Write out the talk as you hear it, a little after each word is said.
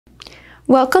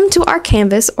Welcome to our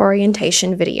Canvas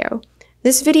orientation video.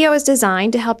 This video is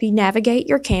designed to help you navigate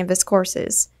your Canvas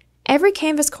courses. Every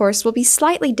Canvas course will be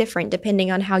slightly different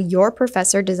depending on how your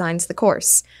professor designs the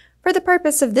course. For the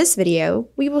purpose of this video,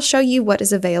 we will show you what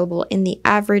is available in the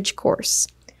average course.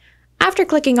 After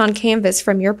clicking on Canvas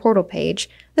from your portal page,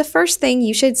 the first thing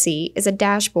you should see is a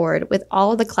dashboard with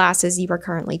all of the classes you are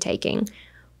currently taking.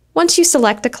 Once you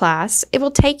select a class, it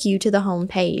will take you to the home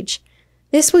page.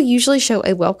 This will usually show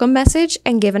a welcome message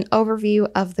and give an overview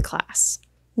of the class.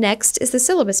 Next is the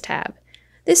Syllabus tab.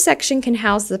 This section can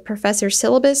house the professor's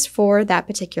syllabus for that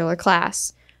particular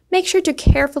class. Make sure to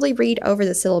carefully read over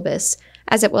the syllabus,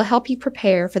 as it will help you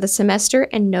prepare for the semester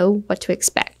and know what to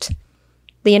expect.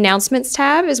 The Announcements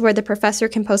tab is where the professor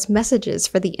can post messages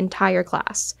for the entire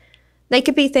class. They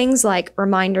could be things like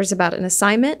reminders about an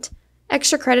assignment,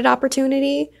 extra credit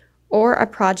opportunity, or a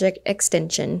project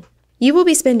extension. You will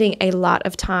be spending a lot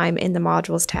of time in the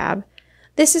Modules tab.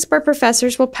 This is where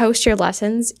professors will post your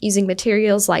lessons using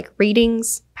materials like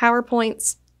readings,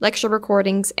 PowerPoints, lecture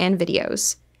recordings, and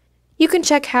videos. You can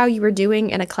check how you are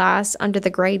doing in a class under the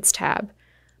Grades tab.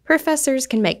 Professors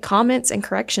can make comments and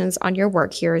corrections on your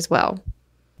work here as well.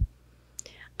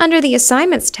 Under the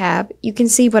Assignments tab, you can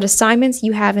see what assignments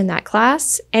you have in that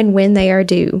class and when they are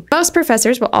due. Most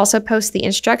professors will also post the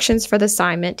instructions for the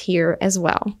assignment here as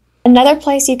well. Another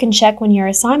place you can check when your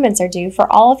assignments are due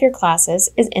for all of your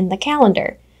classes is in the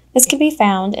calendar. This can be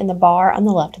found in the bar on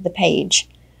the left of the page.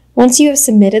 Once you have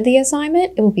submitted the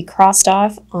assignment, it will be crossed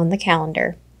off on the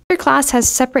calendar. If your class has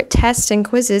separate tests and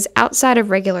quizzes outside of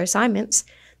regular assignments,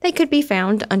 they could be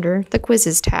found under the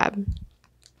Quizzes tab.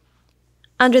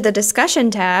 Under the Discussion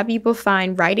tab, you will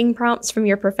find writing prompts from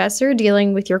your professor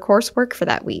dealing with your coursework for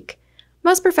that week.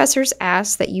 Most professors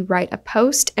ask that you write a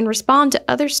post and respond to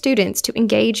other students to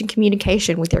engage in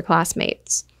communication with your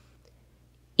classmates.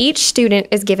 Each student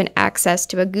is given access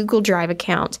to a Google Drive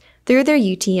account through their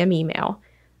UTM email.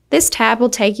 This tab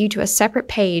will take you to a separate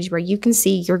page where you can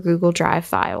see your Google Drive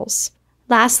files.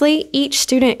 Lastly, each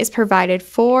student is provided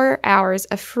 4 hours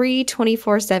of free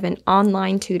 24/7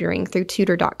 online tutoring through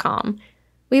tutor.com.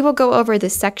 We will go over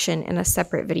this section in a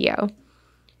separate video.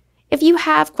 If you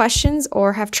have questions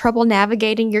or have trouble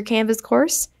navigating your Canvas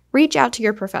course, reach out to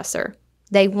your professor.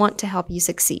 They want to help you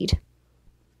succeed.